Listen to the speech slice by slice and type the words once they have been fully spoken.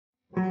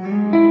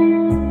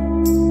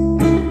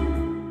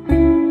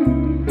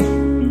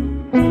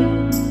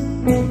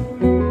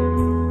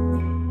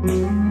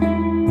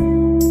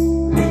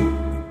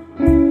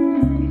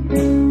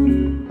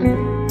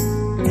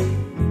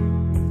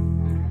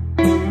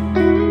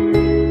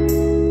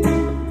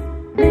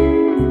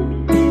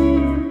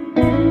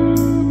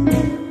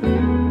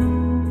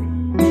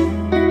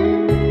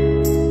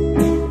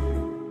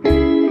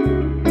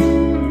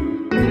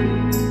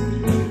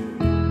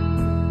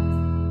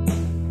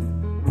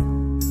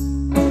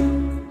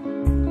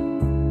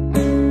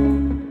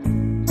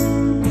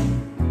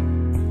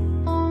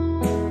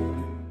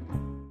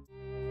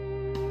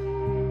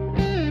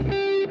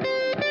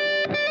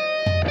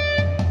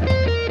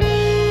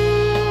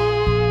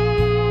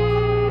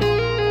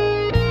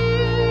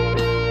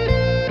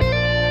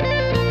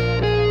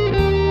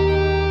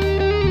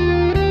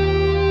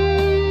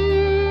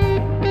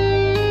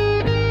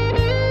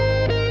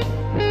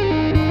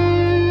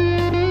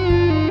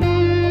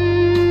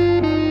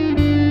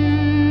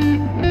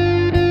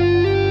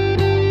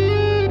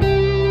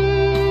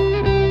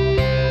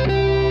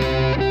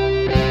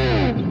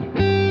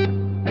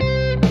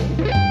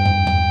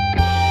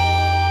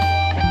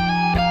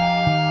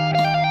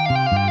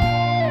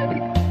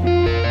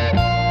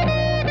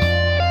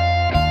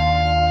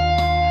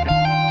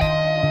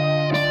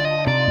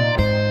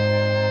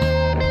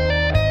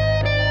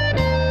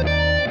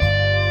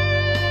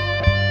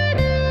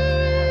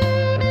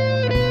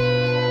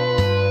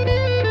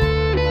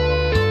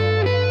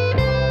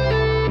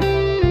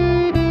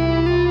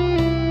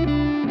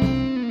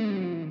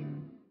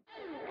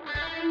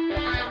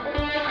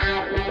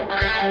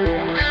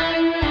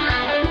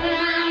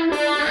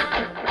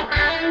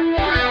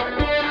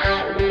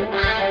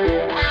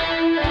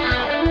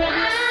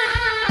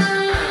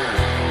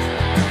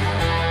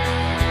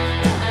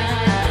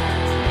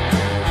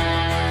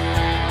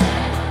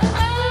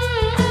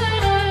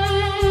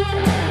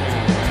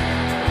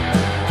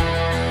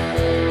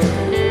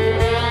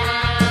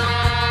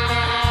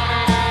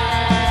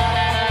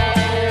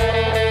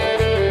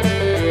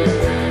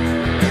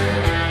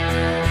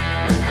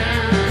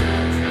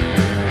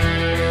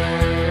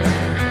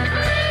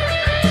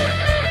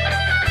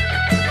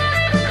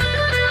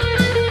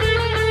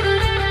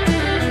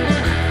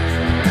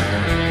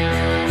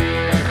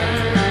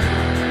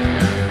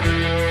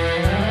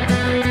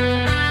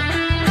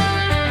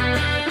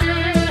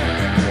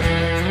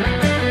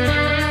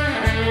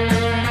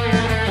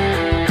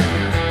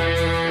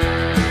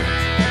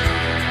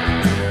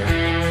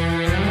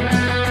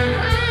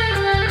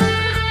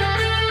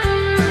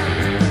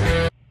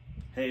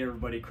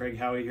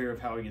Howie here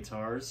of Howie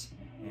Guitars,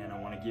 and I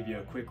want to give you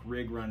a quick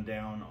rig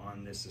rundown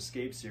on this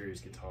Escape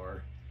Series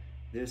guitar.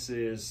 This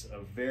is a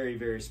very,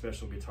 very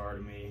special guitar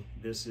to me.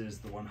 This is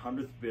the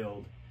 100th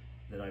build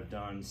that I've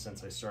done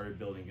since I started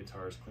building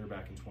guitars clear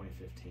back in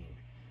 2015.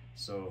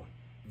 So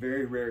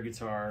very rare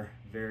guitar,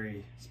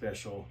 very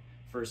special.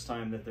 First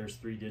time that there's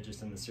 3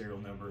 digits in the serial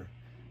number,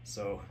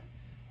 so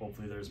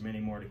hopefully there's many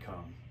more to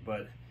come.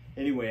 But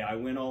anyway, I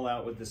went all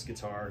out with this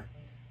guitar.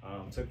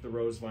 Took the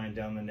rose vine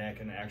down the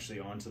neck and actually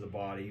onto the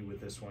body with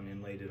this one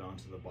inlaid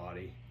onto the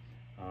body.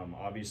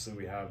 Obviously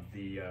we have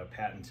the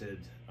patented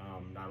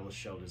Nautilus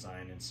shell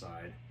design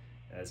inside,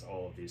 as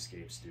all of the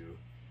Escapes do.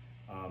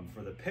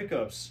 For the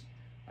pickups,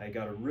 I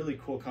got a really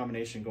cool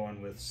combination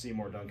going with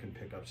Seymour Duncan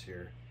pickups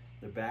here.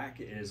 The back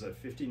is a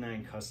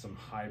 59 custom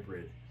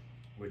hybrid,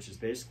 which is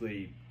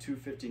basically 2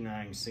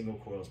 59 single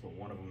coils, but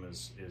one of them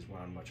is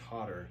wound much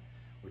hotter,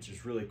 which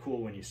is really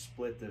cool. When you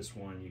split this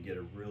one, you get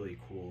a really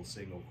cool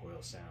single coil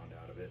sound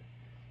out of it.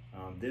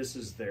 This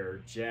is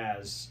their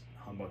Jazz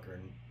humbucker,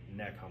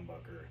 neck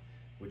humbucker,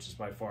 which is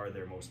by far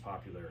their most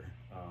popular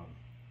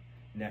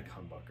neck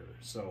humbucker.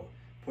 So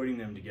putting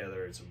them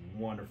together, it's a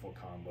wonderful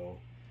combo.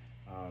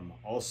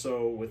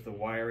 Also with the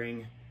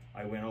wiring,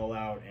 I went all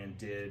out and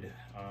did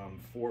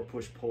 4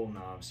 push-pull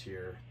knobs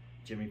here,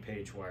 Jimmy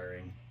Page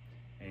wiring,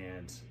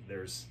 and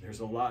there's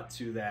a lot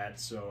to that,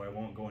 so I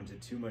won't go into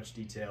too much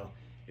detail.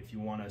 If you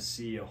want to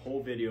see a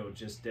whole video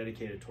just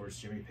dedicated towards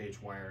Jimmy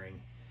Page wiring,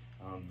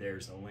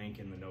 there's a link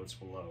in the notes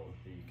below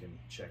that you can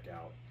check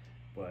out.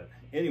 But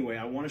anyway,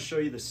 I want to show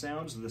you the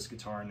sounds of this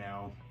guitar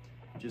now,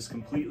 just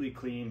completely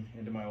clean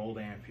into my old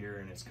amp here,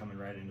 and it's coming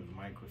right into the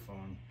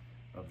microphone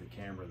of the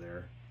camera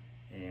there.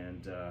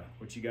 And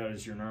what you got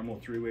is your normal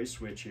 3-way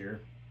switch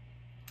here.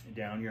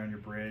 Down you're on your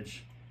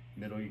bridge,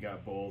 middle you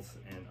got both,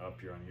 and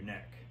up you're on your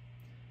neck.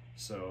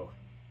 So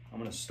I'm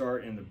going to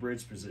start in the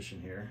bridge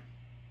position here.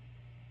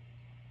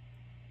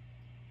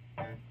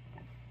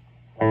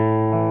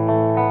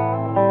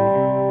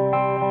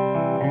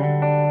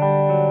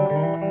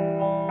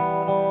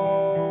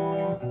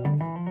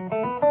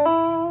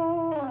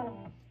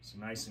 So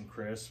nice and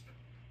crisp.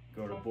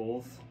 Go to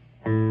both.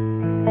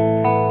 And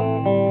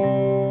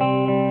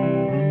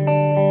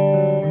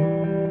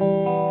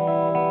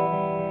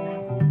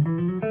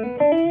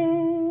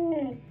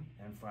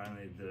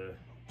finally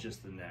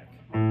just the neck.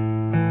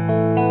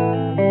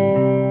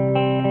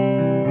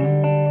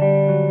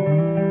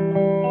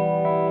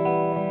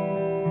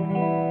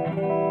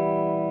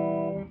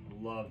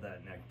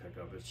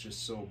 It's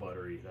just so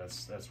buttery.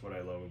 That's what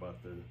I love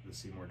about the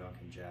Seymour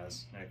Duncan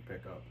Jazz neck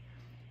pickup.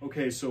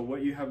 Okay, so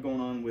what you have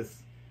going on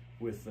with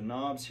the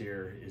knobs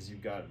here is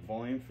you've got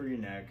volume for your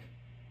neck,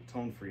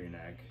 tone for your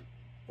neck,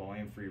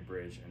 volume for your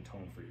bridge, and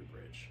tone for your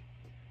bridge.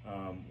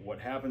 What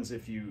happens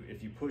if you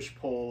push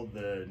pull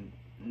the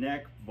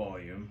neck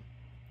volume,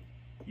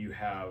 you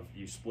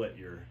split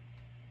your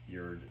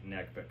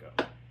neck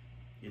pickup.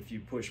 If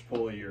you push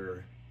pull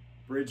your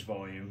bridge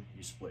volume,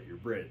 you split your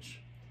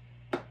bridge.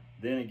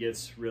 Then it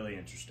gets really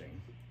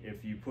interesting.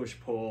 If you push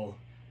pull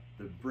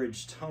the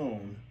bridge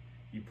tone,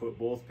 you put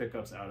both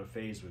pickups out of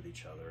phase with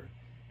each other.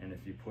 And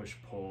if you push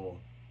pull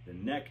the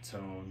neck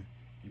tone,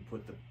 you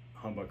put the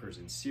humbuckers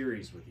in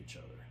series with each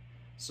other.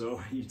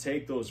 So you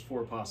take those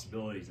 4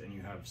 possibilities and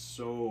you have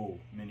so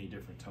many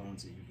different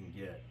tones that you can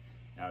get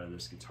out of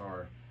this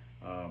guitar.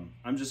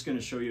 I'm just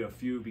gonna show you a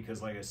few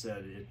because, like I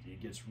said,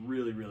 it gets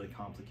really, really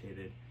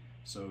complicated.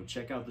 So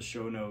check out the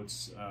show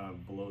notes.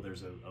 Below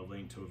there's a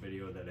link to a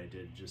video that I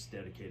did just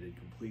dedicated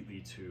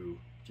completely to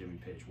Jimmy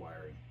Page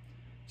wiring.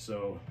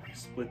 So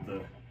split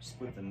the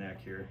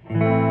neck here.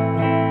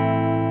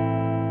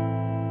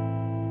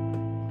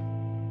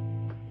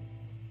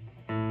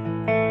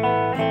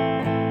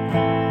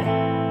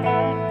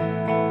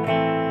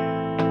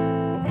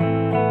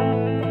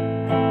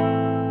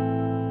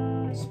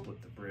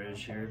 Split the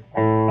bridge here.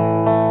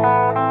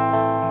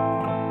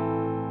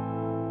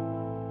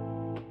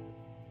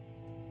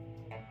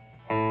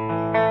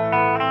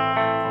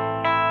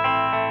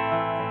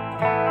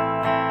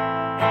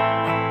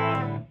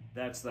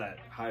 That's that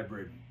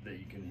hybrid that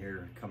you can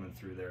hear coming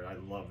through there. I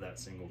love that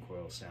single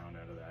coil sound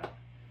out of that.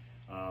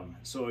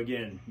 So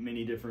again,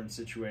 many different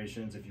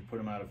situations. If you put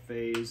them out of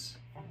phase,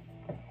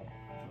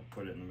 I'll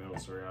put it in the middle,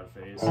 sorry, out of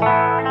phase.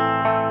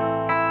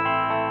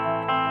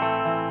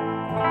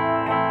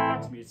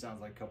 To me, it sounds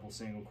like a couple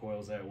single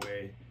coils that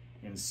way.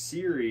 In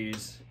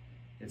series,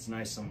 it's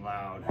nice and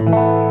loud.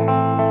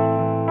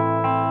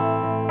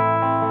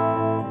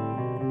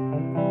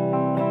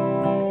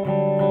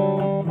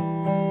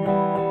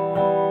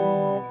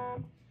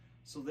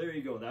 So there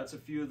you go. That's a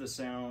few of the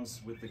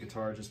sounds with the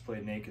guitar just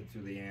played naked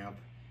through the amp,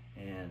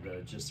 and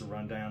just a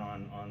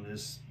rundown on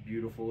this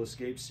beautiful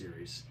Escape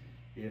series.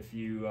 If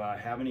you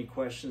have any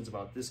questions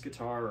about this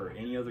guitar or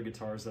any other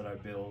guitars that I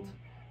build,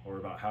 or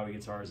about Howie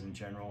guitars in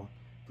general,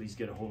 please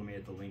get a hold of me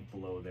at the link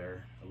below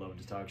there. I love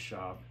to talk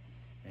shop,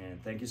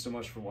 and thank you so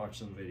much for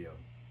watching the video.